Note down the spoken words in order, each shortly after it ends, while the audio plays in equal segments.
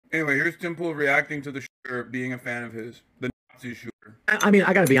Anyway, here's Tim Pool reacting to the shooter being a fan of his, the Nazi shooter. I mean,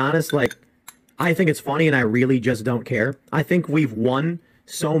 I gotta be honest, like, I think it's funny and I really just don't care. I think we've won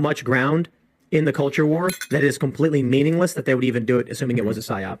so much ground in the culture war that it is completely meaningless that they would even do it assuming it was a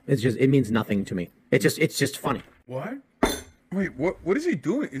psyop. It's just, it means nothing to me. It's just funny. What? Wait, what is he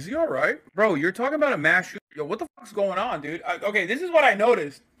doing? Is he all right? Bro, you're talking about a mass shooter. Yo, what the fuck's going on, dude? Okay, this is what I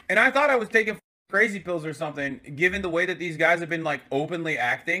noticed. And I thought I was taking crazy pills or something, given the way that these guys have been, like, openly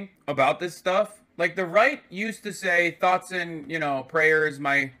acting about this stuff. Like, the right used to say thoughts and, you know, prayers.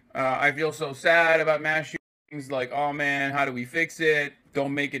 I feel so sad about mass shootings. Like, oh, man, how do we fix it?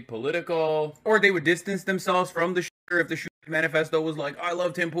 Don't make it political. Or they would distance themselves from the shooter if the shooter manifesto was like, I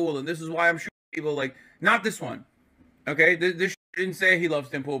love Tim Pool, and this is why I'm shooting people. Like, not this one. Okay, this didn't say he loves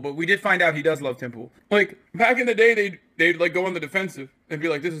Tim Pool, but we did find out he does love Tim Pool. Like, back in the day, they'd like go on the defensive and be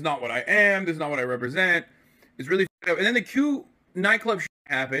like, this is not what I am, this is not what I represent. It's really up. And then the Q nightclub shit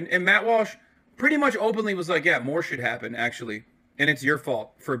happened, and Matt Walsh pretty much openly was like, yeah, more should happen, actually. And it's your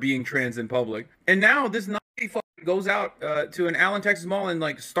fault for being trans in public. And now this Nazi goes out to an Allen, Texas mall and,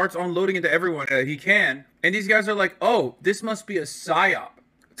 like, starts unloading into everyone he can. And these guys are like, oh, this must be a psyop.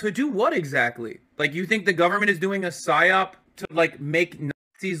 To do what exactly? Like, you think the government is doing a psyop to, like, make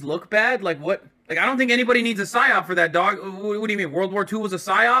Nazis look bad? Like, what? Like, I don't think anybody needs a psyop for that, dog. What do you mean? World War II was a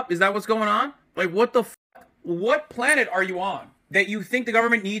psyop? Is that what's going on? Like, what the fuck? What planet are you on that you think the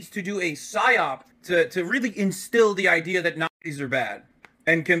government needs to do a psyop to really instill the idea that Nazis are bad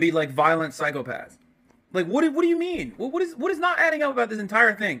and can be, like, violent psychopaths? Like, what do you mean? What is not adding up about this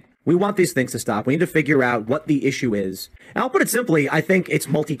entire thing? We want these things to stop. We need to figure out what the issue is. And I'll put it simply, I think it's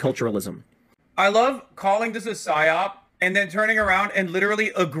multiculturalism. I love calling this a psyop and then turning around and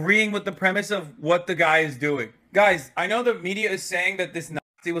literally agreeing with the premise of what the guy is doing. Guys, I know the media is saying that this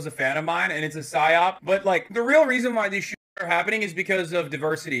Nazi was a fan of mine and it's a psyop, but, like, the real reason why these shootings are happening is because of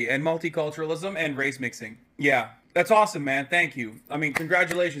diversity and multiculturalism and race mixing. Yeah, that's awesome, man. Thank you. I mean,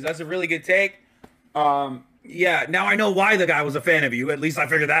 congratulations. That's a really good take. Yeah, now I know why the guy was a fan of you. At least I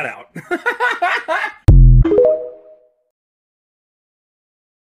figured that out.